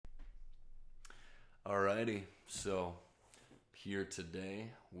Alrighty, so here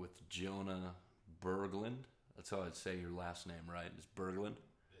today with Jonah Berglund. That's how I'd say your last name, right? It's Berglund?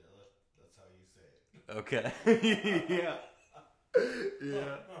 Yeah, that's how you say Okay. it. Yeah.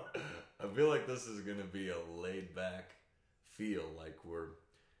 Yeah. I feel like this is gonna be a laid back feel. Like we're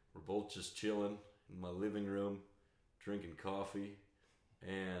both just chilling in my living room, drinking coffee,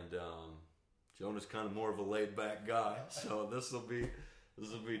 and Jonah's kind of more of a laid back guy, so this will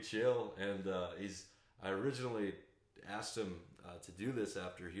be chill. And I originally asked him to do this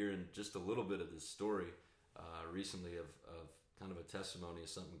after hearing just a little bit of this story recently of kind of a testimony of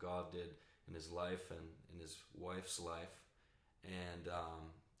something God did in his life and in his wife's life. And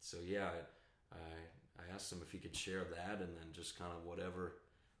so yeah, I asked him if he could share that, and then just kind of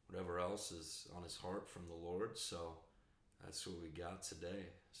whatever else is on his heart from the Lord. So that's what we got today.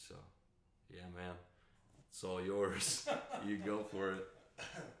 So yeah, man, it's all yours. You go for it.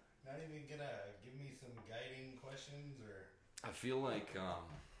 Not even gonna give me some guiding questions, or I feel like I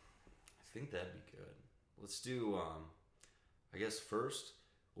think that'd be good. Let's do I guess first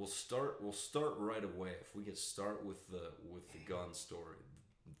we'll start right away. If we could start with the gun story,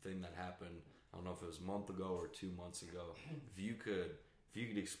 the thing that happened, I don't know if it was a month ago or 2 months ago. If you could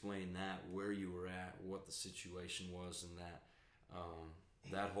explain that, where you were at, what the situation was, and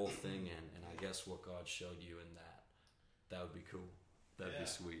that whole thing, and I guess what God showed you in that would be cool. That'd be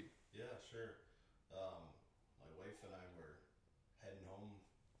sweet. Yeah, sure. My wife and I were heading home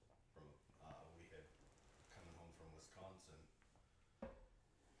from, we had coming home from Wisconsin,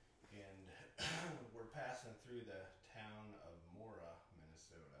 and we're passing through the town of Mora,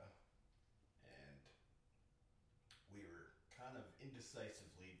 Minnesota, and we were kind of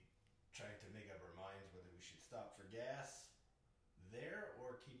indecisively trying to make up our minds whether we should stop for gas there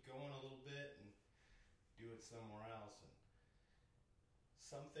or keep going a little bit and do it somewhere else. And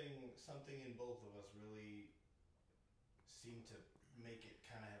something in both of us really seemed to make it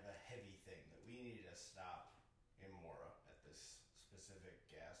kind of have a heavy thing that we needed to stop in Mora at this specific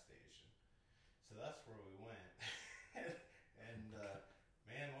gas station. So that's where we went. And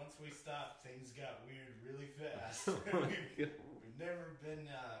man, once we stopped, things got weird really fast. We've never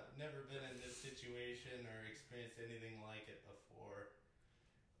been in this situation or experienced anything like it before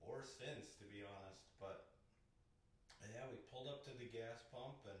or since, to be honest. But yeah, we pulled up to the gas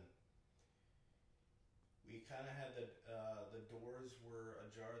pump, and we kind of had the doors were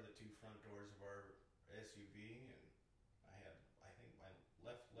ajar, the two front doors of our SUV, and I think my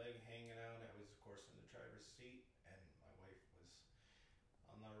left leg hanging out. I was, of course, in the driver's seat, and my wife was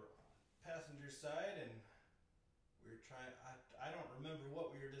on the passenger side, and we were trying. I don't remember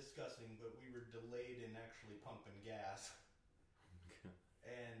what we were discussing, but we were delayed in actually pumping gas,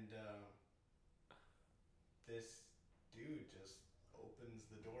 and this dude just opens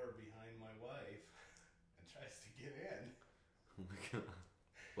the door behind my wife and tries to get in. Oh my God.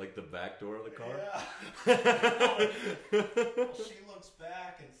 Like the back door of the car? Yeah. Well, she looks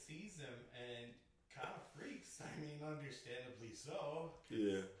back and sees him and kind of freaks. I mean, understandably so.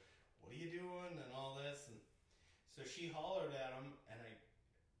 Yeah. What are you doing? And all this. And so she hollered at him, and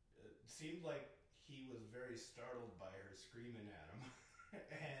it seemed like he was very startled by her screaming at him.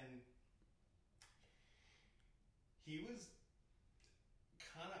 And he was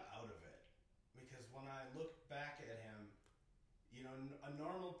kind of out of it, because when I looked back at him, you know, a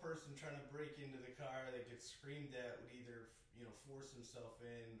normal person trying to break into the car that gets screamed at would either, you know, force himself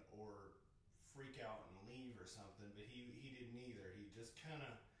in or freak out and leave or something, but he didn't either. He just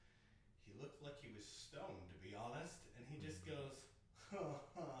he looked like he was stoned, to be honest, and he just goes, you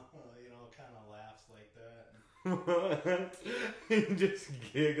know, kind of laughs like that. What? He just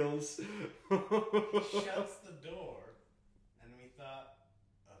giggles. Shuts the door, and we thought,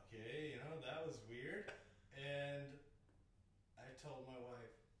 okay, you know, that was weird. And I told my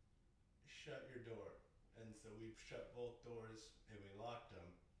wife, shut your door. And so we shut both doors and we locked them.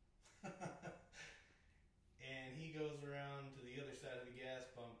 And he goes around to the other side of the gas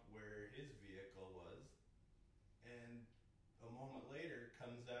pump where his vehicle was, and a moment later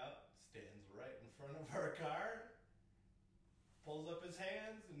comes out, stands right in front of our car, pulls up his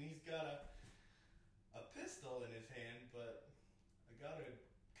hands, and he's got a pistol in his hand. But I gotta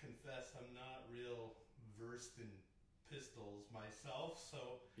confess, I'm not real versed in pistols myself,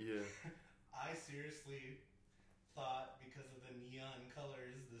 so Yeah. I seriously thought, because of the neon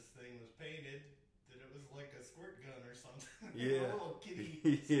colors this thing was painted, that it was like a squirt gun or something. Yeah. A little kitty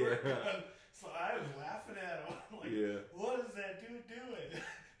squirt gun. So I was laughing at him, like, Yeah. what is that dude doing?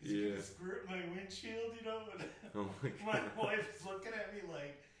 Is he gonna squirt my windshield, you know? And Oh my my God. wife's looking at me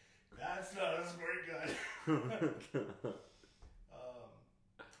like, that's not a squirt gun. Oh my God.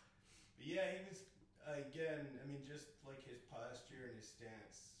 But yeah, he was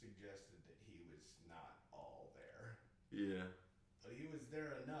Yeah. But he was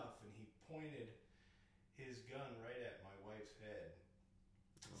there enough, and he pointed his gun right at my wife's head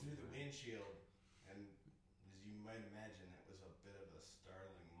through the windshield. And as you might imagine, it was a bit of a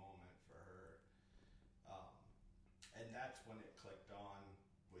startling moment for her. And that's when it clicked on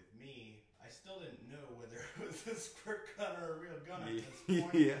with me. I still didn't know whether it was a squirt gun or a real gun at this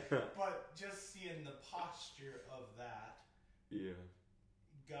point. Yeah. But just seeing the posture of that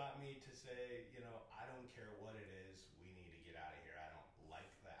got me to say, I don't care what it is, we need to get out of here. I don't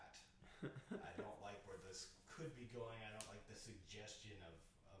like that. I don't like where this could be going. I don't like the suggestion of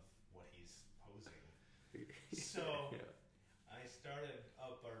what he's posing. So I started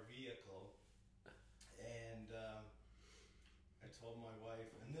up our vehicle, and I told my wife,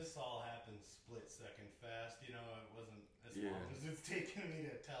 and this all happened split second fast. It wasn't as long as it's taken me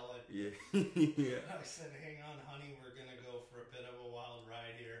to tell it. Yeah. I said, hang on, honey, we're going to go for a bit of a wild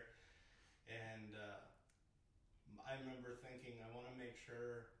ride here. And I remember thinking, I want to make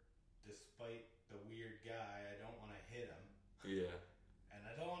sure, despite the weird guy, I don't want to hit him. Yeah. And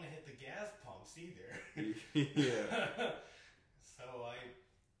I don't want to hit the gas pumps either. Yeah. So I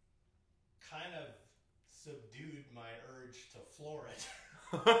kind of subdued my urge to floor it.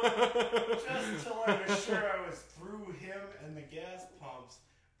 Just until I was sure I was through him and the gas pumps.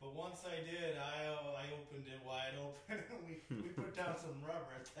 But once I did, I opened it wide open, and we put down some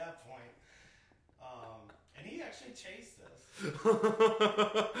rubber at that point. And he actually chased us.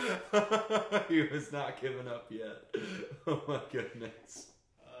 He was not giving up yet. Oh my goodness.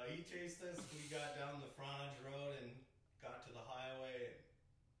 He chased us. We got down the frontage road and got to the highway and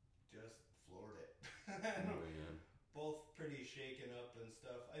just floored it. Both pretty shaken up and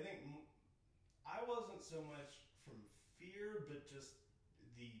stuff. I think I wasn't so much from fear, but just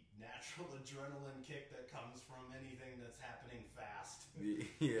the natural adrenaline kick that comes from anything that's happening fast.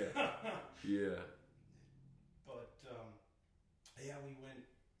 Yeah. But we went,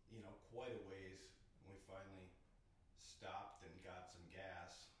 quite a ways, and we finally stopped and got some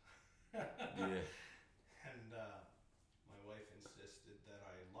gas. Yeah. And my wife insisted that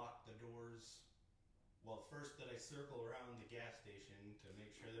I lock the doors. Well, first that I circle around the gas station to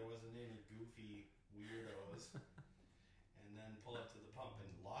make sure there wasn't any goofy weirdos, and then pull up to the pump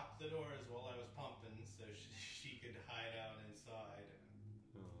and lock the doors while I was pumping so she could hide out inside.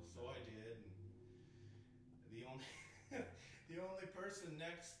 So I did. And the only person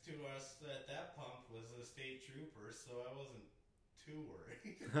next to us at that pump was a state trooper, so I wasn't too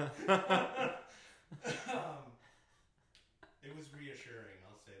worried. It was reassuring,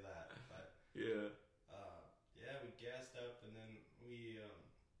 I'll say that. But we gassed up, and then we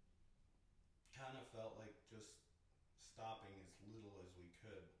kind of felt like just stopping as little as we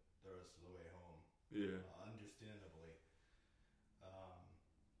could the rest of the way home. Understandably.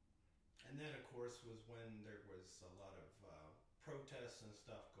 And then, of course, was when there was a lot of protests and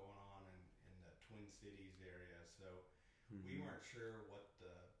stuff going on in the Twin Cities area. So we weren't sure what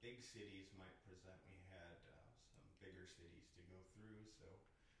the big cities might present. We had some bigger cities to go through.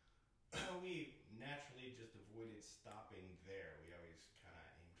 So we naturally just avoided stopping there. We always kind of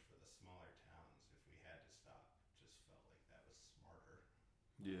aimed for the smaller towns if we had to stop. Just felt like that was smarter.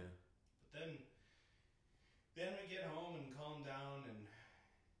 Yeah. But then we get home and calm down and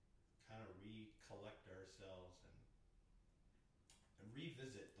kind of recollect ourselves and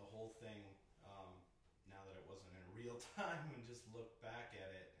revisit the whole thing now that it wasn't in real time, and just look back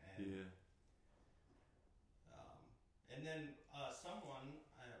at it. And then someone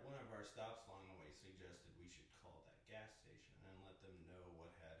at one of our stops along the way suggested we should call that gas station and let them know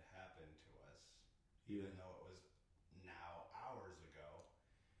what had happened to us, even though it was now hours ago.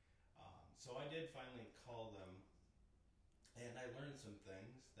 So I did finally call them, and I learned some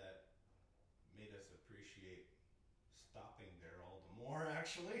things that made us appreciate stopping there all the more,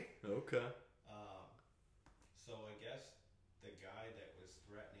 actually. Okay. So I guess the guy that was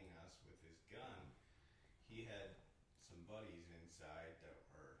threatening us with his gun, he had some buddies inside that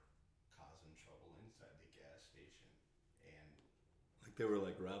were causing trouble inside the gas station. And like they were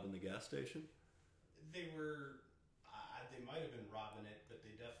like robbing the gas station? They were, they might have been robbing it, but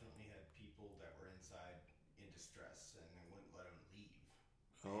they definitely had people that were inside in distress, and they wouldn't let them leave.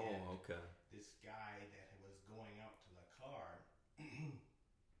 Oh, okay. This guy that was going out to the car,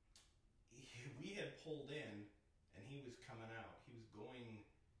 we had pulled in, and he was coming out. He was going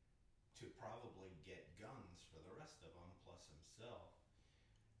to probably get guns for the rest of them, plus himself.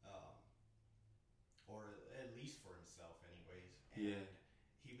 Or at least for himself, anyways. And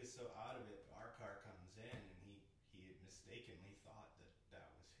he was so out of it, our car comes in, and he had mistakenly thought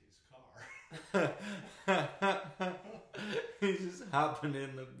that was his car. He's just hopping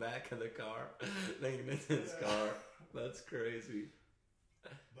in the back of the car, thinking it's his car. That's crazy.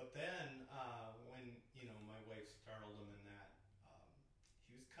 But then, when, my wife startled him in that,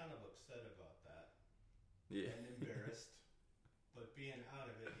 he was kind of upset about that. Yeah. And embarrassed. But being out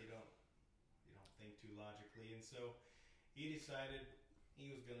of it, you don't think too logically. And so he decided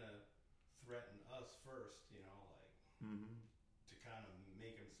he was going to threaten us first, Mm-hmm. to kind of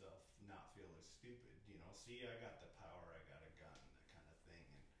make himself not feel as stupid. See, I got the power, I got a gun, that kind of thing.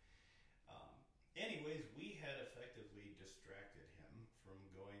 And anyways, we had effectively distracted him from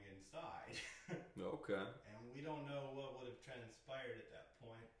going inside. Okay. And we don't know what would have transpired at that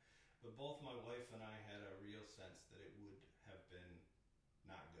point. But both my wife and I had a real sense that it would have been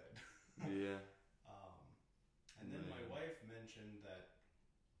not good. Yeah. And then my wife mentioned that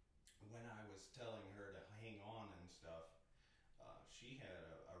when I was telling her to hang on and stuff, she had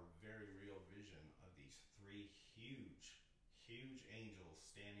a very real vision of these three huge angels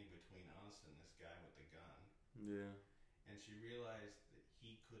standing between us and this guy with the gun. Yeah. And she realized that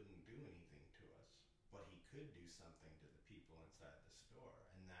he couldn't do anything to us, but he could do something to the people inside the store.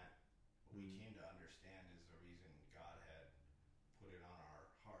 And that we came to understand is the reason God had put it on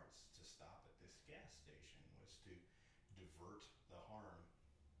our hearts to stop at this gas station, was to divert the harm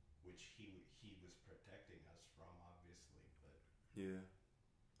which he was protecting us from, obviously. But Yeah.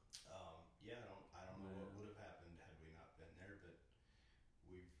 I don't know what would have happened had we not been there, but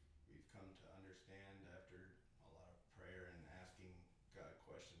we've come to understand after a lot of prayer and asking God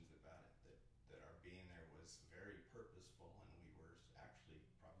questions about it that our being there was very purposeful, and we were actually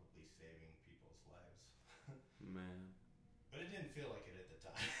probably saving people's lives. Man. But it didn't feel like it at the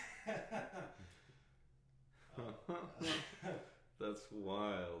time. That's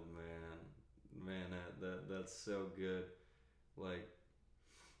wild, man. Man, that's so good. Like,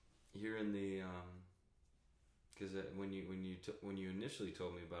 hearing the because when you initially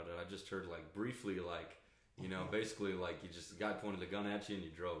told me about it, I just heard like briefly, like, basically like the guy pointed the gun at you and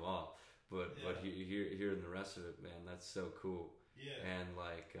you drove off. But hearing the rest of it, man, that's so cool. Yeah. And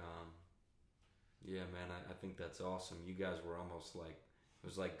like, yeah, man, I think that's awesome. You guys were almost like, it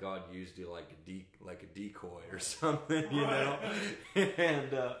was like God used you like a decoy or something,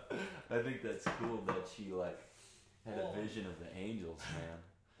 And I think that's cool that she like had a vision of the angels, man.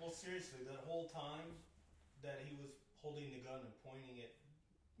 Well, seriously, that whole time that he was holding the gun and pointing it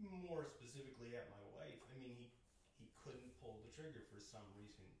more specifically at my wife, I mean, he couldn't pull the trigger for some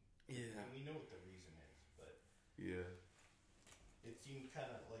reason. Yeah. And we know what the reason is, but yeah, it seemed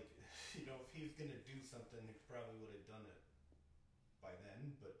kind of like, if he was going to do something, he probably would have done it by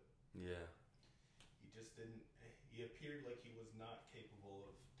then, but yeah, he just didn't. He appeared like he was not capable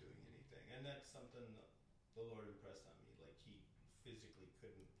of doing anything, and that's something the Lord impressed on me. Like, he physically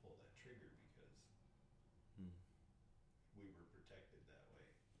couldn't pull that trigger because we were protected that way.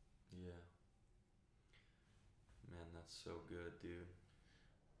 yeah. Man, that's so good, dude.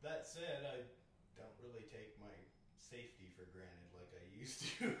 That said, I don't really take my safety for granted like I used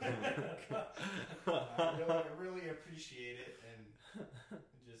to. I really appreciate it, and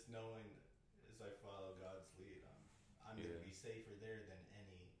just knowing as I follow God's lead, I'm going to be safer there than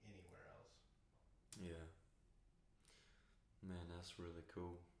anywhere else. Yeah. Man, that's really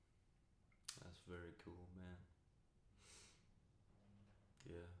cool. That's very cool, man.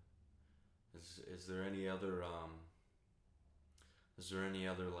 Yeah. Is there any other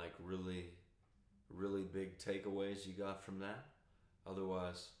like really big takeaways you got from that?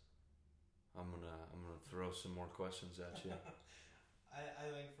 Otherwise, I'm gonna throw some more questions at you. I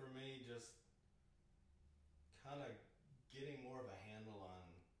think for me, just kind of getting more of a handle on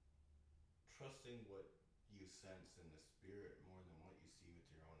trusting what you sense in the spirit more than what you see with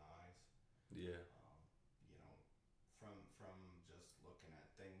your own eyes. Yeah. From just looking at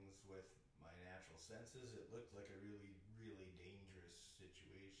things with my natural senses, it looked like a really, really dangerous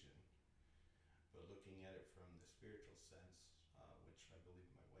situation. But looking at it from the spiritual sense, which I believe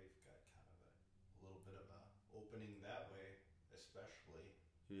my wife got kind of a little bit of a opening that way, especially.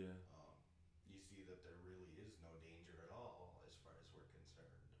 Yeah. You see that there really is no danger at all as far as we're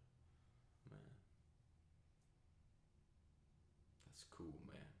concerned. Man. That's cool,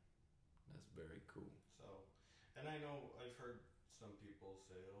 man. That's very cool. So, and I know I've heard some people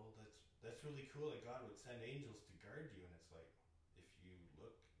say, "Oh, that's really cool that God would send angels to guard you," and it's like, if you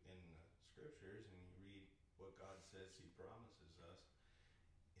look in the scriptures and you read what God says He promises us,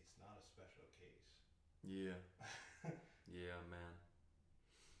 it's not a special case. Yeah. Yeah, man.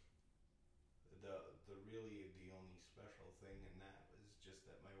 The only special thing in that was just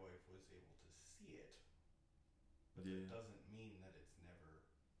that my wife was able to see it, but that doesn't mean that it's never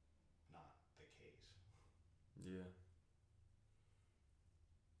not the case. Yeah.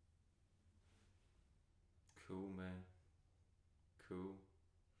 Cool, man. cool.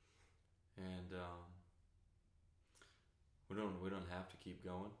 And we don't have to keep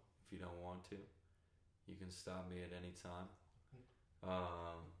going if you don't want to. You can stop me at any time.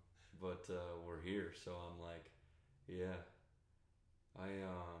 But we're here, so I'm like, yeah. I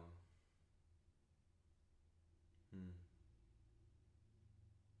hmm.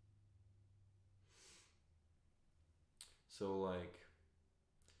 So like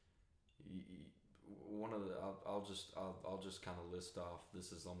one of the I'll just kind of list off.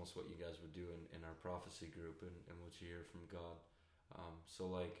 This is almost what you guys would do in our prophecy group and what you hear from God. So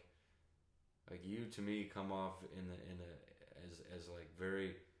like you to me come off in a as like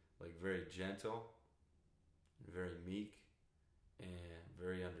very gentle, very meek, and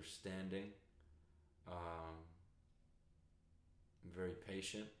very understanding, um, very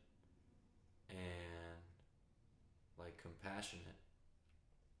patient, and like compassionate,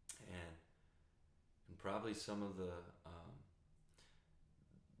 and and probably some of the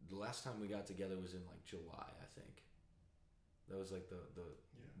last time we got together was in like July, I think. That was like the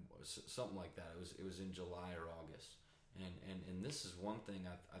something like that. It was in July or August, and this is one thing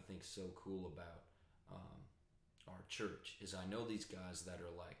I think so cool about our church is I know these guys that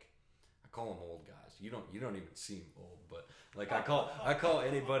are like, I call them old guys. You don't even seem old, but like I call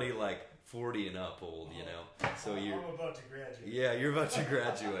anybody like 40 and up old, you know. So I'm about to graduate. Yeah, you're about to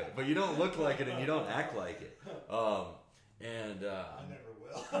graduate, but you don't look like it and you don't act like it. And I never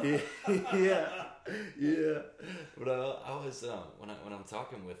will. yeah. But I was when I'm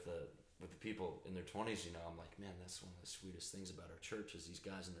talking with the people in their 20s, you know, I'm like, man, that's one of the sweetest things about our church is these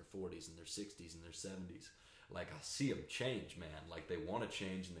guys in their 40s and their 60s and their 70s. Like I see them change, man. Like they want to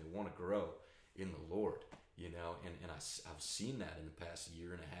change and they want to grow in the Lord, you know. And I've seen that in the past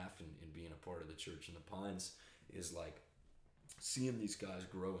year and a half in being a part of the church in the Pines is like seeing these guys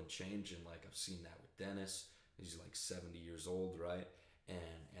grow and change. And like I've seen that with Dennis. He's like 70 years old, right?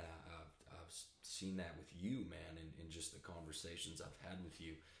 And I've seen that with you, man, in just the conversations I've had with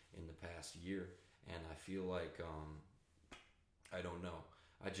you in the past year. And I feel like I don't know.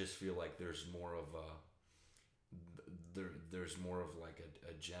 I just feel like there's more of there's more of like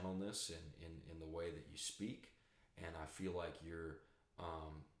a gentleness in the way that you speak, and I feel like you're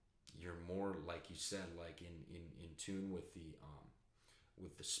more, like you said, like in tune with the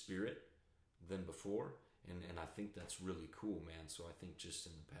spirit than before, and I think that's really cool, man. So I think just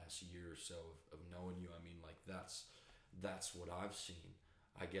in the past year or so of knowing you, I mean, like that's what I've seen.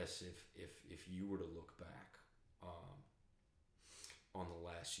 I guess if you were to look back on the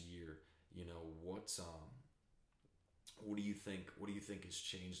last year, you know, what do you think has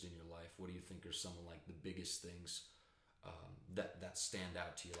changed in your life? What do you think are some of like the biggest things that stand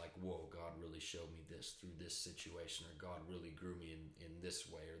out to you? Like, whoa, God really showed me this through this situation, or God really grew me in this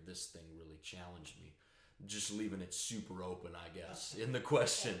way, or this thing really challenged me. Just leaving it super open, I guess, in the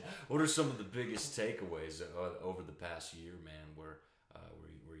question. What are some of the biggest takeaways over the past year, man, where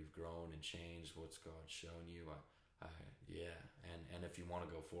you've grown and changed? What's God shown you? Yeah, and if you want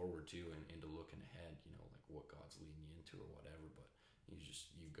to go forward too and into looking ahead, you know, like what God's leading you into or whatever, but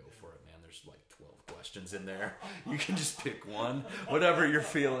you go for it, man. There's like 12 questions in there. You can just pick one, whatever you're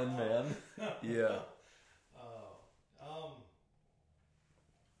feeling, man. Yeah.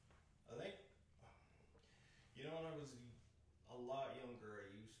 I think, you know, when I was a lot younger, I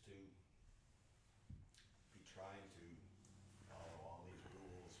used to be trying to follow all these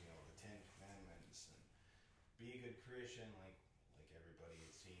rules, you know, the Ten Commandments, and be a good Christian, like everybody,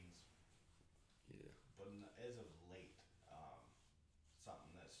 it seems. Yeah. But as of late,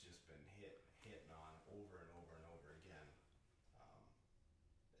 something that's just been hitting on over and over and over again,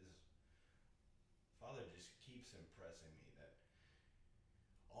 is Father just keeps impressing me that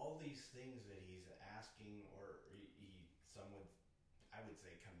all these things that he's asking, or I would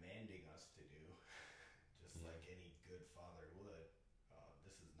say commanding us to do, just like any good father would.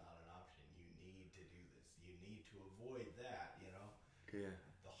 This is not an option. You need to do this. You need to avoid that, you know? Yeah.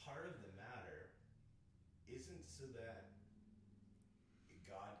 The heart of the matter isn't so that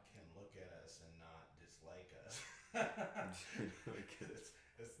God can look at us and not dislike us.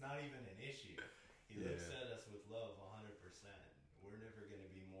 It's not even an issue. He looks at us with love 100%. We're never going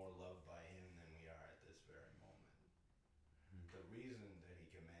to be more loved by him than we are at this very moment. The reason that he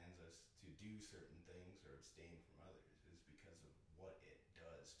commands us to do certain things or abstain from others is because of what it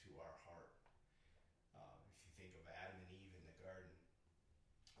does to our heart. If you think of Adam and Eve in the garden,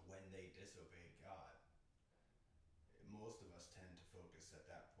 when they disobeyed God, most of us tend to focus at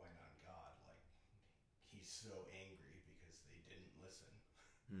that point on God, like he's so angry because they didn't listen.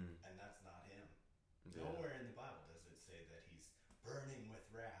 And that's not him. Yeah. Nowhere in the Bible does it say that he's burning with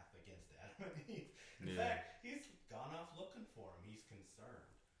wrath against Adam and Eve. In fact, he's gone off looking for him. He's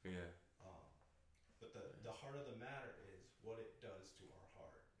concerned. Yeah. But the heart of the matter is what it does to our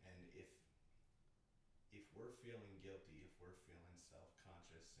heart. And if we're feeling guilty, if we're feeling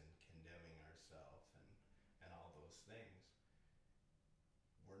self-conscious and condemning ourselves and all those things,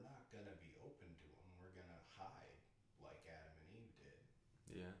 we're not going to be open to them. We're going to hide like Adam and Eve did.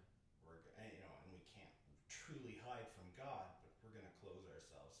 Yeah. And we can't truly hide from God, but we're going to close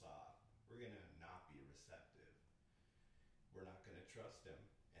ourselves off. We're going to not be receptive. We're not going to trust him,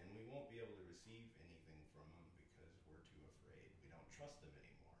 and we won't be able to receive anything from him because we're too afraid. We don't trust him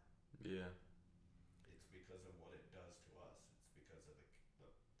anymore. Yeah. It's because of what it does to us. It's because of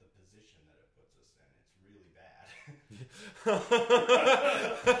the position that it puts us in. It's really bad.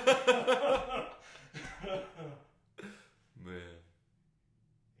 Man.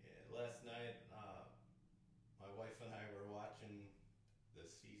 Yeah, last night, my wife and I were watching the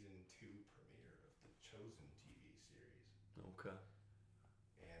season 2 premiere of the Chosen TV series. Okay.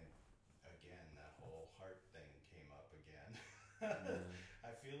 And again, that whole heart thing came up again. Mm.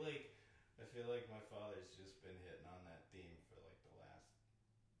 I feel like my father's just been hitting on that theme for like the last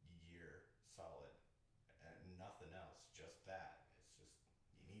year solid, and nothing else, just that. It's just,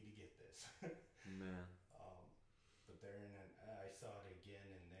 you need to get this. Man. But I saw it again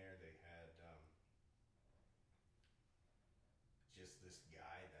in there. They had just this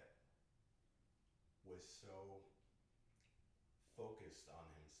guy that was so focused on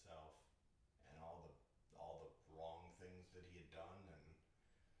himself and all the wrong things that he had done,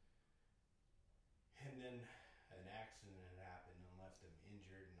 and then an accident had happened and left him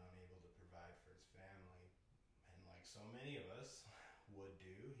injured and unable to provide for his family. And like so many of us would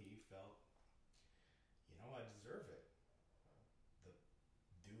do, he felt, I deserve it. The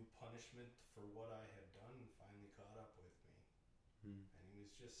due punishment for what I had done finally caught up with me. Mm. And he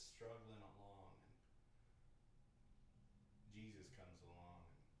was just struggling along, and Jesus comes along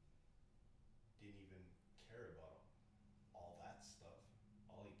and didn't even care about all that stuff.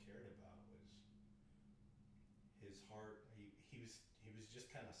 All he cared about was his heart. He was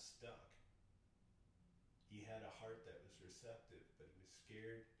just kind of stuck. He had a heart that was receptive, but he was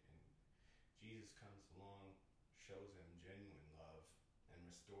scared, and Jesus comes along, shows him genuine love, and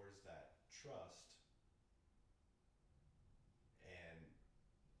restores that trust. And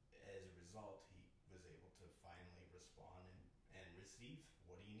as a result, he was able to finally respond and receive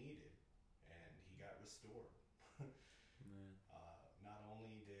what he needed, and he got restored. Not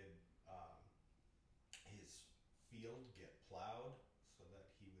only did his field get plowed so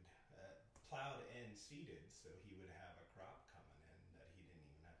that he would plowed and seeded, so he would have a crop coming in that he didn't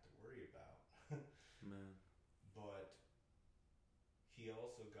even have to worry about. Man. But he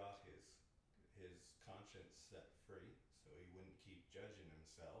also got his conscience set free, so he wouldn't keep judging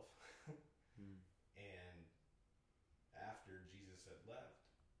himself. Mm. And after Jesus had left,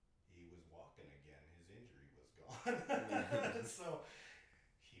 he was walking again. His injury was gone. So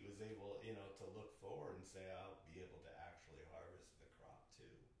he was able, to look forward and say, I'll be able to actually harvest the crop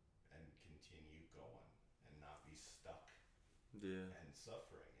too, and continue going and not be stuck and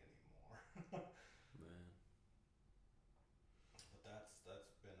suffering anymore. Man. But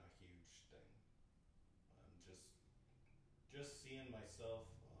that's been a huge thing. Just seeing myself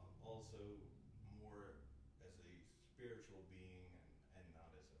also more as a spiritual being and not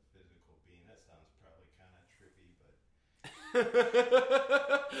as a physical being. That sounds probably kind of trippy, but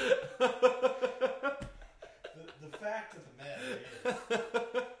the fact of the matter is,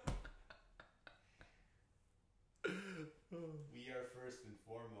 we are first and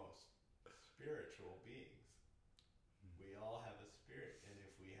foremost spiritual beings. We all have a spirit, and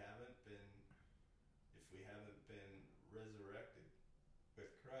if we haven't been resurrected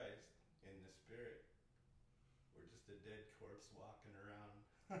with Christ in the spirit, we're just a dead corpse walking around.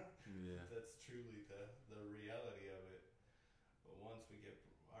 Yeah. That's truly the reality of it. But once we get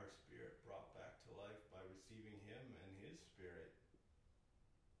our spirit brought back to life by receiving him and his spirit,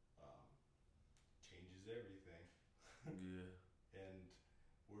 changes everything. Yeah. And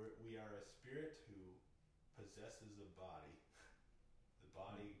we are a spirit who possesses a body. The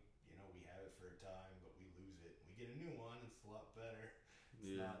body, we have it for a time, but we lose it. We get a new one. It's a lot better.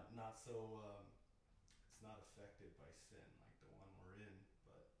 It's not so. It's not affected by sin like the one we're in.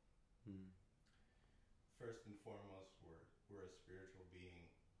 But first and foremost, we're a spiritual being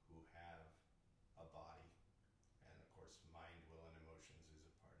who have a body, and of course, mind, will, and emotions is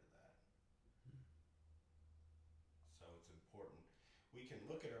a part of that. So it's important. We can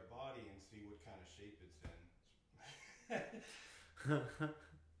look at our body and see what kind of shape it's in.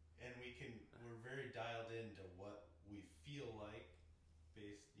 And we're very dialed into what we feel like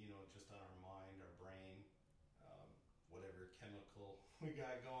based, just on our mind, our brain, whatever chemical we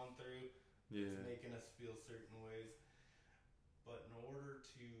got going through. Yeah. It's making us feel certain ways. But in order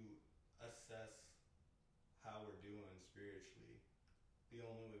to assess how we're doing spiritually, the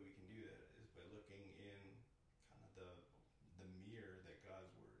only way we can do that is by looking in kind of the mirror that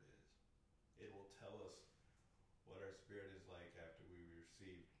God's Word is. It will tell us what our spirit is like after we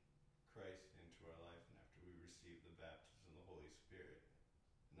receive Christ into our life and after we receive the baptism of the Holy Spirit.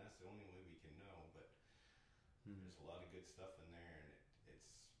 And that's the only way we can know, but there's a lot of good stuff in there, and it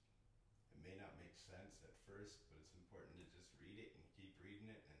may not make sense at first, but it's important to just read it and keep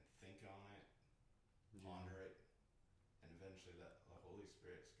reading it and think on it, ponder it, and eventually the Holy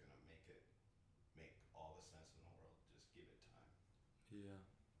Spirit's going to make all the sense in the world. Just give it time. Yeah.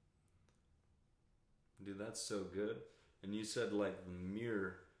 Dude, that's so good. And you said like the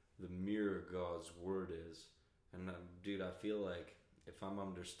mirror God's Word is. And dude, I feel like if I'm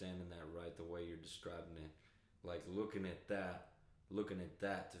understanding that right, the way you're describing it, like looking at that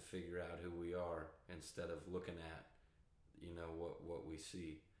to figure out who we are instead of looking at, what we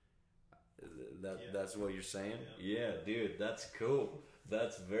see. That's what you're saying? Yeah, dude, that's cool.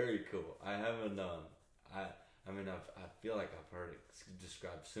 That's very cool. I haven't I feel like I've heard it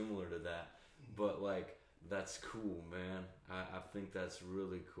described similar to that, but like that's cool, man. I think that's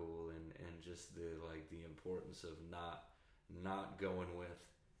really cool, and just the importance of not going with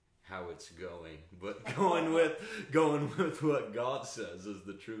how it's going, but going with what God says is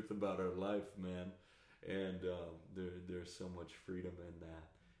the truth about our life, man. And there's so much freedom in that.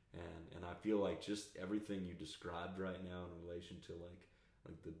 And I feel like just everything you described right now in relation to like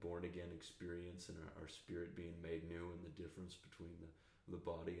the born again experience and our spirit being made new and the difference between the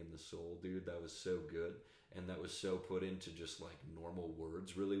body and the soul, dude, that was so good. And that was so put into just like normal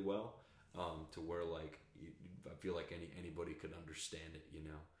words really well, to where like I feel like anybody could understand it, and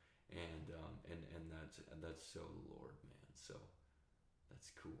that's so Lord, man. So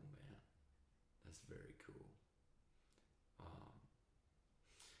that's cool, man. That's very cool.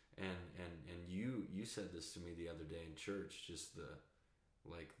 And you said this to me the other day in church, just the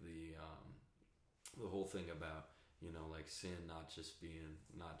whole thing about, like sin not just being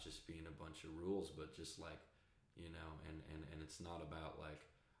a bunch of rules, but just like, and it's not about like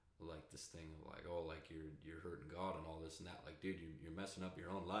this thing of like, oh, like you're hurting God and all this and that. Like, dude, you're messing up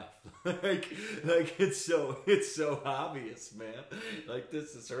your own life. like it's so obvious, man. Like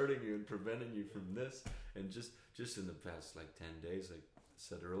this is hurting you and preventing you from this. And just in the past like 10 days, like I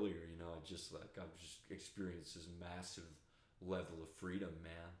said earlier, I've just experienced this massive level of freedom,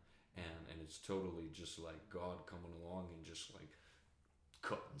 man. And it's totally just like God coming along and just like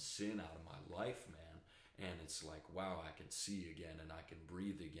cutting sin out of my life, man. And it's like, wow, I can see again, and I can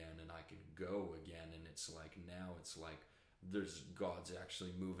breathe again, and I can go again. And it's like, now it's like God's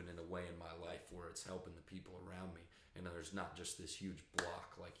actually moving in a way in my life where it's helping the people around me. And there's not just this huge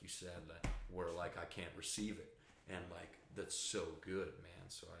block, like you said, where like I can't receive it. And like, that's so good, man.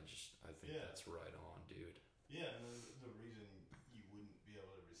 So I think that's right on, dude. Yeah, and the reason you wouldn't be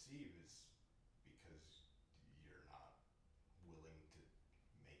able to receive is because you're not willing to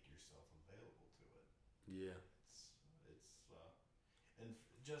make yourself available to it. Yeah. And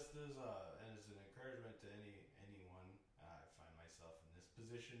just as an encouragement to anyone, I find myself in this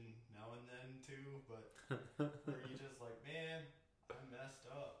position now and then too, but where you just like, man, I messed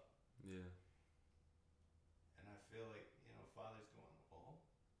up. Yeah. And I feel like, Father's going, well,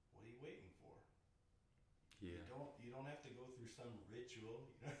 what are you waiting for? Yeah. You don't have to go through some ritual.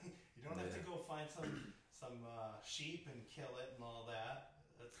 You don't have to go find some sheep and kill it and all that.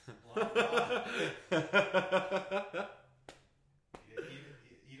 That's a lot of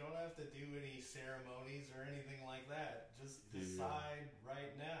you don't have to do any ceremonies or anything like that. Just decide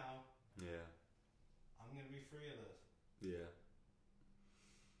right now. Yeah. I'm gonna be free of this. Yeah.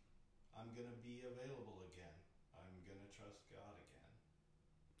 I'm gonna be available again. I'm gonna trust God again.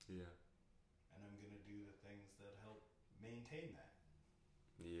 Yeah. And I'm gonna do the things that help maintain that.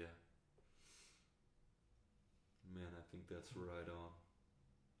 Yeah. Man, I think that's right on.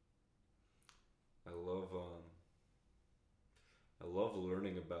 I love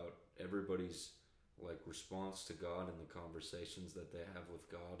learning about everybody's like response to God and the conversations that they have with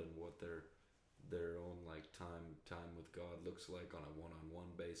God and what their own like time with God looks like on a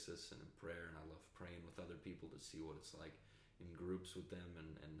one-on-one basis and in prayer. And I love praying with other people to see what it's like in groups with them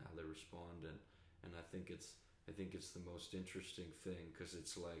and how they respond. And I think it's the most interesting thing, because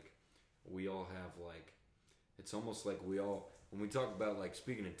it's like we all have like, it's almost like we all, when we talk about like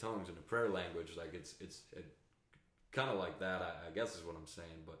speaking in tongues in a prayer language, like it's kind of like that, I guess is what I'm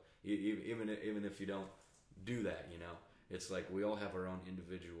saying. But even if you don't do that, it's like we all have our own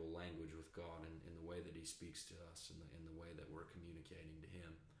individual language with God, and in the way that He speaks to us, and in the way that we're communicating to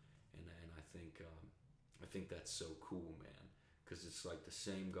Him, and I think that's so cool, man, because it's like the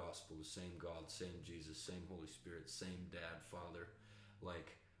same gospel, the same God, same Jesus, same Holy Spirit, same Dad, Father,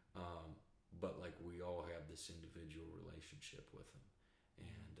 like, but like we all have this individual relationship with Him,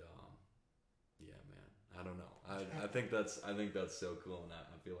 and yeah, man, I don't know, I think that's so cool, and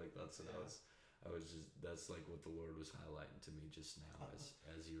I feel like that's what that's like what the Lord was highlighting to me just now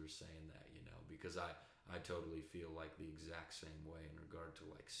as you were saying that, because I totally feel like the exact same way in regard to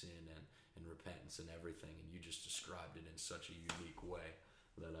like sin and repentance and everything, and you just described it in such a unique way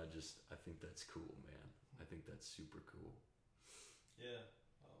that I think that's cool, man. I think that's super cool. Yeah.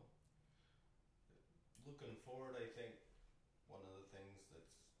 Looking forward, I think one of the things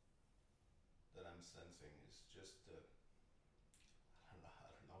that I'm sensing is just I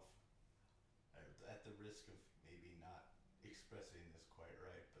don't know if, at the risk of maybe not expressing this quite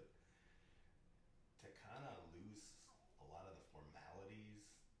right, but to kind of lose a lot of the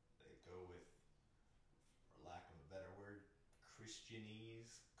formalities that go with, for lack of a better word,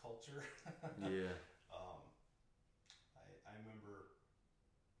 Christianese culture. Yeah. I remember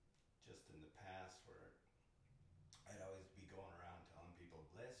just in the past where I'd always be going around telling people,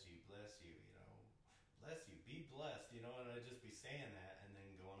 bless you, bless you, bless you, be blessed, and I'd just be saying that and then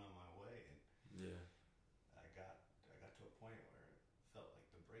going on my way. And yeah, I got to a point where it felt like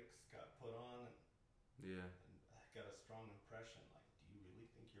the brakes got put on. Yeah. And I got a strong impression, like, do you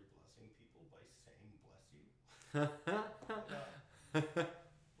really think you're blessing people by saying bless you?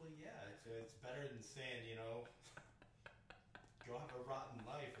 Well, yeah, it's better than saying, go have a rotten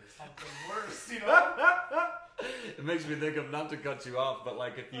life or something worse, It makes me think of, not to cut you off, but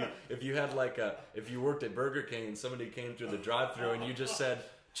like if you had if you worked at Burger King and somebody came through the drive-thru and you just said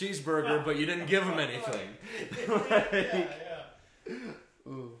cheeseburger, but you didn't give them anything. Yeah.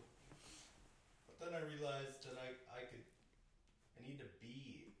 Ooh. But then I realized that I need to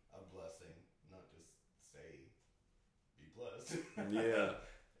be a blessing, not just say be blessed. Yeah.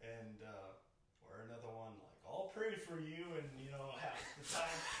 And or another one like, I'll pray for you, and half the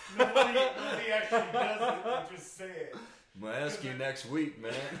time nobody actually does it. They just say it. I'm gonna ask you next week,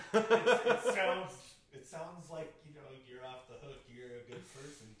 man. It sounds like you're off the hook. You're a good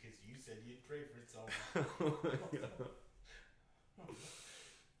person because you said you'd pray for someone.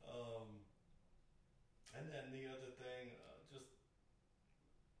 And then the other thing, just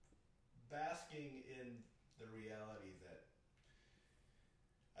basking in the reality that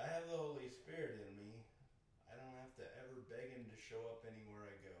I have the Holy Spirit in me. I don't have to ever beg Him to show up anywhere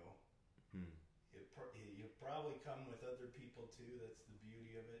I go. You'll probably come with other people too. That's the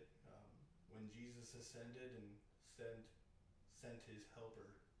beauty of it. When Jesus ascended and sent His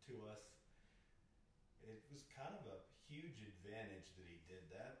helper to us, it was kind of a huge advantage that He did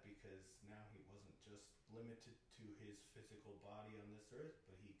that, because now He wasn't just limited to His physical body on this earth,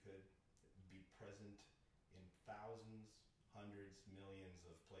 but He could be present in thousands, hundreds, millions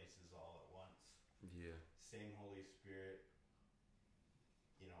of places all at once. Yeah. Same Holy Spirit,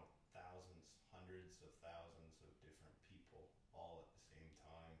 thousands, hundreds of thousands of different people all at the same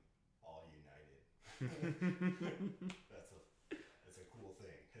time, all united. That's a cool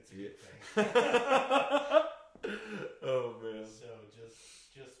thing. It's a good thing. Oh man. So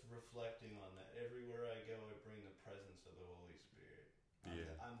just reflecting on that. Everywhere I go, I bring the presence of the Holy Spirit.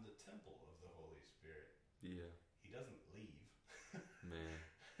 I'm the temple of the Holy Spirit. Yeah. He doesn't leave. Man.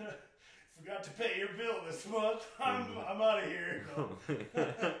 Forgot to pay your bill this month. I'm out of here.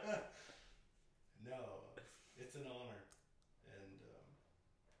 No, it's an honor, and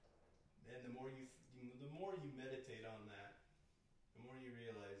the more you meditate on that, the more you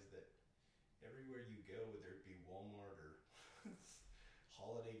realize that everywhere you go, whether it be Walmart or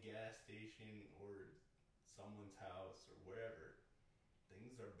holiday gas station or someone's house or wherever,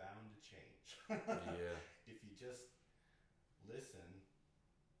 things are bound to change. Yeah. If you just listen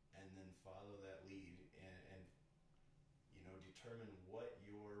and then follow that lead and determine what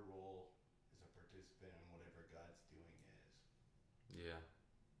your role as a participant in whatever God's doing is. Yeah.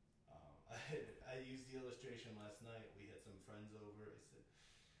 I used the illustration last night. We had some friends over. I said,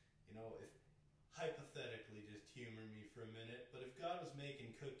 if hypothetically, just humor me for a minute, but if God was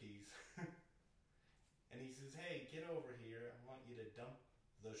making cookies and He says, hey, get over here, I want you to dump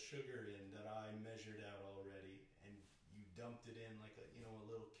the sugar in that I measured out already, and you dumped it in like a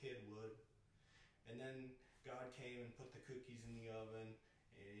little kid would, and then God came and put the cookies in the oven,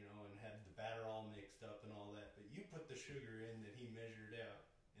 and had the batter all mixed up and all that, but you put the sugar in that He measured out,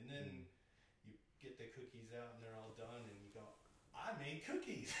 and then you get the cookies out and they're all done, and you go, I made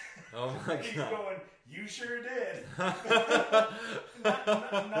cookies. Oh my He's God. going, you sure did. not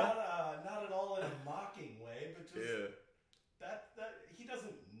at all in a mocking way, but just that he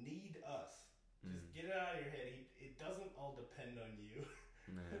doesn't need us. Just get it out of your head. It doesn't all depend on you.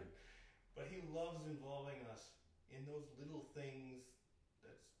 Man. But he loves involving us in those little things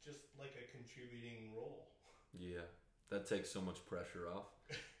that's just like a contributing role. Yeah. That takes so much pressure off.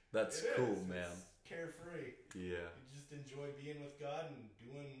 That's It cool, is. man. It's carefree. Yeah. You just enjoy being with God and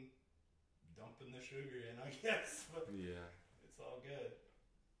dumping the sugar in, I guess. But Yeah. it's all good.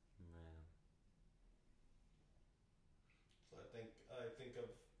 Man. So I think of,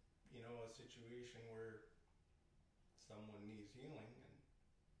 a situation where someone needs healing, and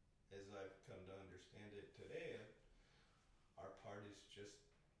as I've come to understand it today, our part is just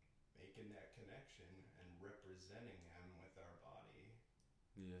making that connection and representing him with our body.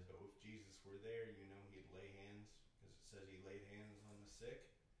 Yeah. So if Jesus were there, he'd lay hands, because it says he laid hands on the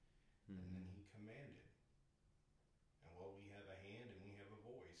sick, and then he commanded. And well, we have a hand and we have a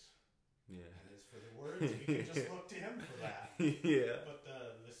voice. Yeah. And as for the words, we can just look to him for that. Yeah. But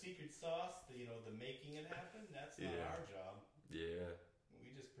the secret sauce, the making it happen, that's not our job. Yeah.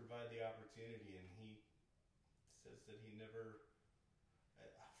 We just provide the opportunity, and he says that he never,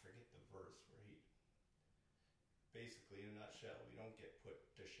 I forget the verse where he, basically in a nutshell, we don't get put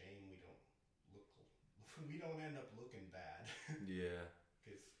to shame, we don't end up looking bad. Yeah.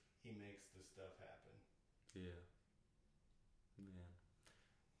 Because he makes the stuff happen. Yeah. Man.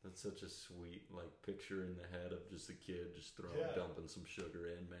 That's such a sweet, picture in the head of just a kid just dumping some sugar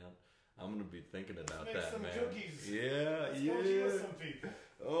in, man. I'm going to be thinking about Let's make that, some man. cookies. Yeah, Let's yeah. go heal some people.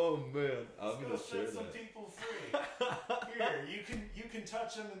 Oh, man. I'm going to Let's share set some that. people free. Here, you can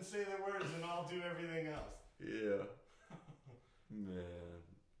touch them and say the words, and I'll do everything else. Yeah. Man.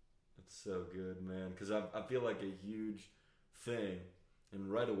 That's so good, man. Because I feel like a huge thing,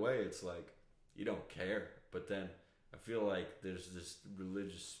 and right away it's like, you don't care. But then I feel like there's this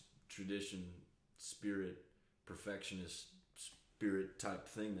religious tradition, spirit, perfectionist spirit type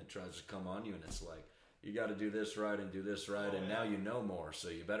thing that tries to come on you, and it's like, you got to do this right and do this right, and now you know more, so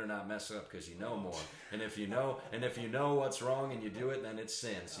you better not mess up because you know more. And if you know what's wrong and you do it, then it's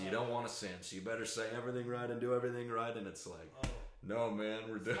sin. So you don't want to sin. So you better say everything right and do everything right. And it's like, no, man,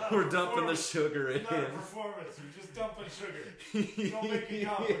 we're dumping the sugar in. It's not a performance. You're just dumping sugar. Don't make it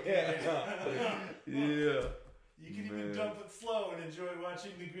complicated. Yeah. You can even dump it slow and enjoy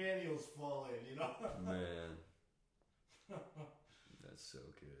watching the granules fall in. Man. That's so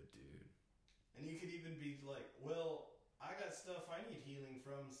good, dude. And you could even be like, well, I got stuff I need healing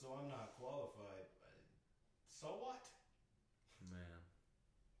from, so I'm not qualified. So what? Man.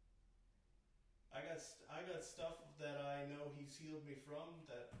 I got stuff that I know he's healed me from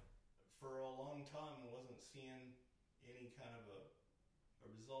that for a long time I wasn't seeing any kind of a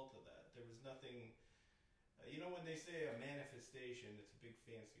result of that. There was nothing. When they say a manifestation, it's a big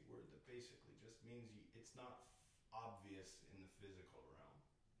fancy word that basically just means it's not obvious in the physical realm.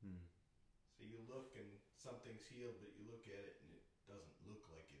 So you look and something's healed, but you look at it and it doesn't look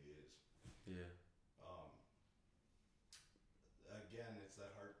like it is. Yeah. Again, it's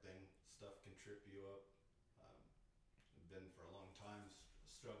that heart thing. Stuff can trip you up. I've been for a long time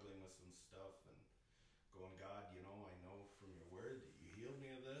struggling with some stuff and going, God, I know from your word that you healed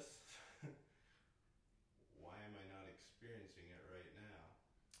me of this. Why am I not experiencing it right now?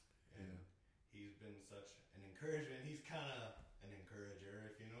 And he's been such an encouragement. He's kind of an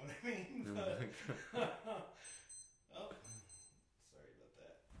encourager, if you know what I mean. But, oh, sorry about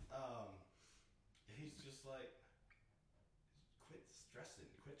that. He's just like, quit stressing.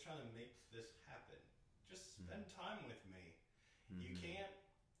 Quit trying to make this happen. Just spend time with me. You can't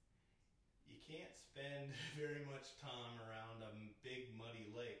spend very much time around a big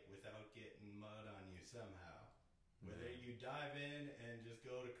muddy lake without getting mud on you somehow. Whether you dive in and just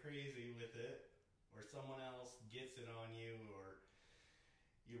go to crazy with it, or someone else gets it on you, or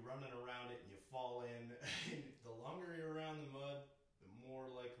you're running around it and you fall in. The longer you're around the mud, the more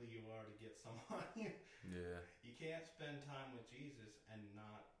likely you are to get some on you. Yeah. You can't spend time with Jesus and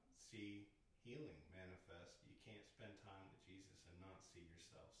not see healing manifest. You can't spend time with Jesus and not see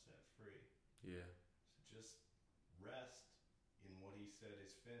yourself set free. Yeah. So just rest in what he said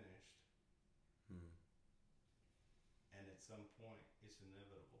is finished. And at some point, it's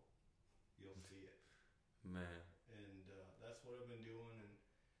inevitable. You'll see it. Man. And that's what I've been doing, and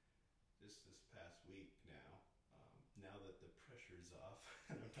this past week now. Now that the pressure's off,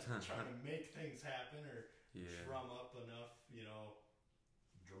 and I'm not trying to make things happen or drum up enough,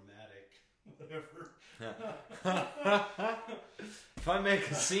 dramatic whatever. If I make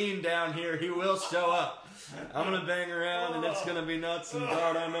a scene down here, he will show up. I'm gonna bang around and it's gonna be nuts. And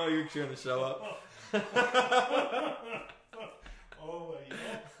God, I know you're gonna show up. Oh,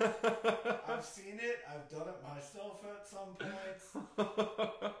 I've seen it. I've done it myself at some points.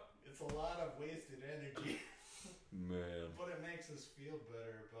 It's a lot of wasted energy. Man. But it makes us feel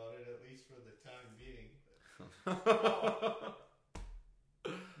better about it, at least for the time being.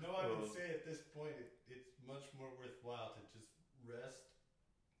 No, I would say at this point it's much more worthwhile to just rest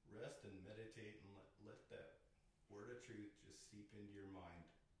and meditate and let that word of truth just seep into your mind.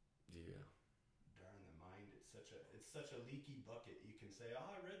 Yeah. Darn, the mind, it's such a leaky bucket. You can say,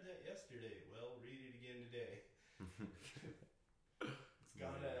 "Oh, I read that yesterday." Well, read it again today.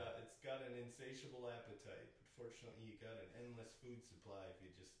 It's got an insatiable appetite. But fortunately, you got an endless food supply if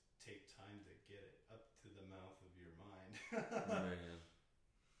you just take time to get it up to the mouth of your mind. Man.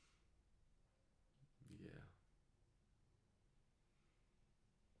 Yeah.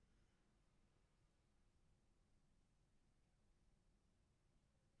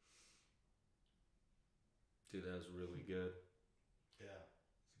 Dude, that was really good. Yeah,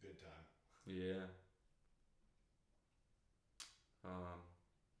 it's a good time. Yeah. I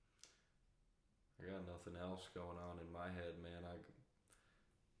got nothing else going on in my head, man. I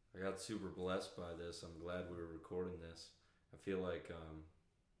got super blessed by this. I'm glad we were recording this. I feel like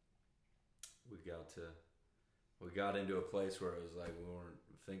we got into a place where it was like we weren't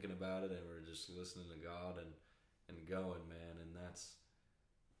thinking about it and we were just listening to God and going, man. And that's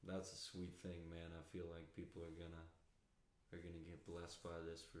a sweet thing, man. I feel like people are gonna get blessed by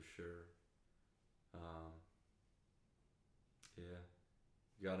this for sure. Yeah.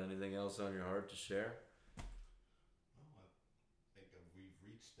 You got anything else on your heart to share? Oh, I think we've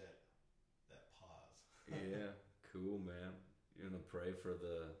reached that pause. Yeah, cool, man. You gonna pray for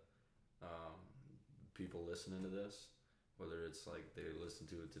the people listening to this, whether it's like they listen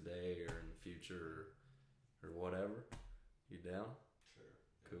to it today or in the future or whatever. You down? Sure.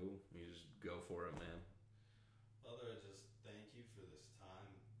 Yeah. Cool. You just go for it, man. Father, I just thank you for this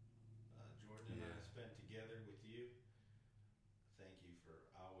time Jordan and I spent together with you. Thank you for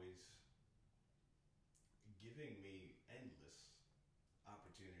always giving me endless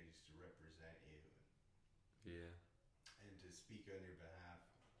opportunities to represent you Yeah. and to speak on your behalf.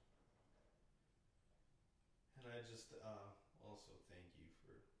 And I just also thank you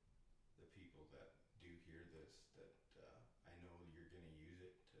for the people that do hear this, that I know you're going to use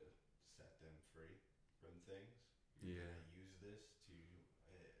it to set them free from things. You're going to use this to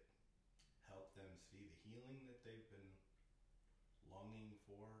help them see the healing that they've been longing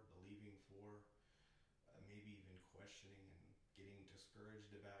for, believing for, maybe even questioning and getting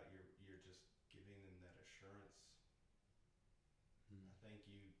discouraged about. You're just giving them that assurance. I thank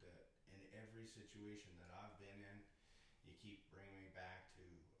you that in every situation that I've been in, you keep bringing me back to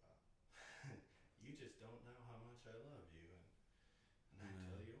you just don't know how much I love you, and I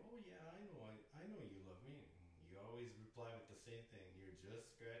tell you, oh yeah, I know you love me. And you always reply with the same thing. You're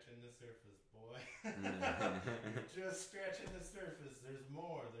just scratching the surface, boy. You're just scratching the surface. There's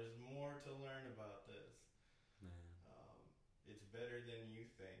more to learn about this. It's better than you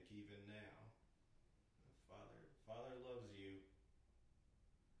think, even now. Father loves you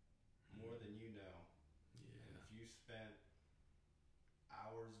more than you know. Yeah. And if you spent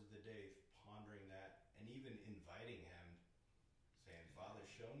hours of the day pondering that and even inviting him, saying, Father,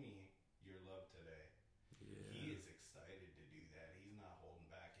 show me your love today. Yeah. He is excited to do that. He's not holding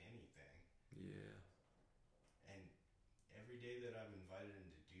back anything. Yeah. And every day that I've invited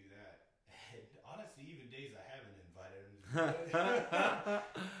him to do that, and honestly, even days I haven't invited him to do it,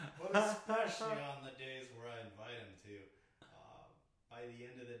 but especially on the days where I invite him to, by the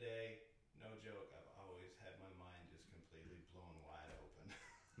end of the day, no joke, I've always had my mind just completely blown wide open.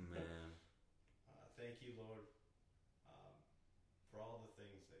 Man. Thank you, Lord, for all the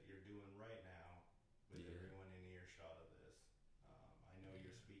things that you're doing right now with everyone in earshot of this. I know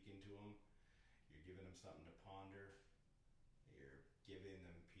you're speaking to them. You're giving them something to ponder. You're giving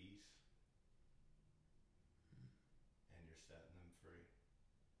them peace. And you're setting them free.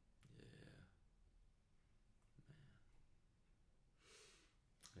 Yeah. Man.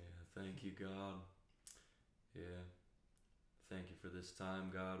 Yeah, thank you, God. Yeah. Thank you for this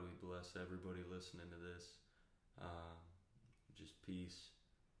time, God. We bless everybody listening to this. Just peace,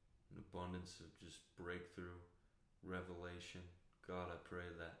 an abundance of just breakthrough, revelation. God, I pray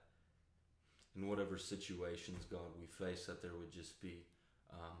that in whatever situations, God, we face, that there would just be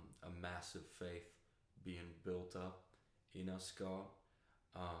a massive faith being built up in us, God.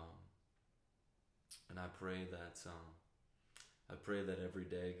 And I pray that every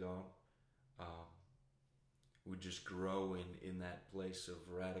day, God, um, we just grow in that place of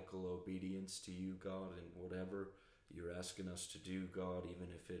radical obedience to you, God, and whatever you're asking us to do, God, even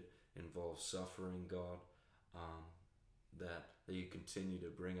if it involves suffering, God, that you continue to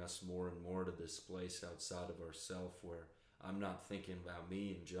bring us more and more to this place outside of ourselves where I'm not thinking about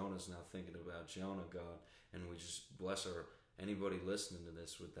me and Jonah's not thinking about Jonah, God, and we just bless anybody listening to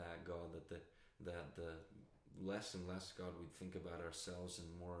this with that, God, that the less and less, God, we think about ourselves and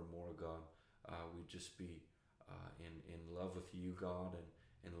more, God, we'd just be in love with you, God,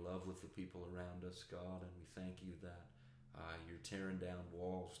 and in love with the people around us, God, and we thank you that you're tearing down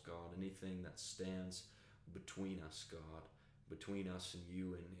walls, God, anything that stands between us, God, between us and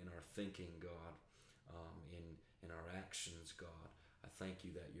you in our thinking, God, in our actions, God. I thank you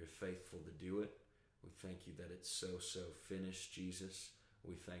that you're faithful to do it. We thank you that it's so finished, Jesus.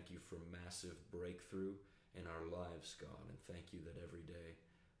 We thank you for massive breakthrough in our lives, God, and thank you that every day,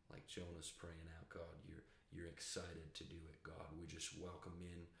 like Jonah's praying out, God, you're excited to do it, God. We just welcome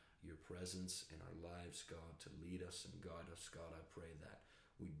in your presence in our lives, God, to lead us and guide us, God. I pray that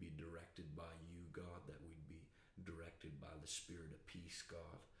we'd be directed by you, God, that we'd be directed by the Spirit of peace,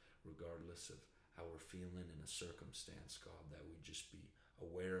 God, regardless of how we're feeling in a circumstance, God, that we'd just be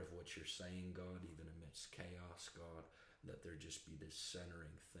aware of what you're saying, God, even amidst chaos, God, that there just be this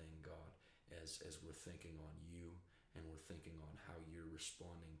centering thing, God, as we're thinking on you and we're thinking on how you're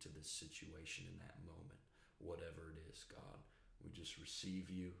responding to this situation in that moment, whatever it is, God. We just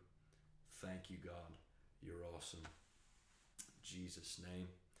receive you. Thank you, God. You're awesome. In Jesus' name,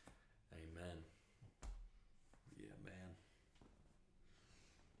 amen. Yeah, man.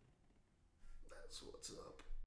 That's what's up.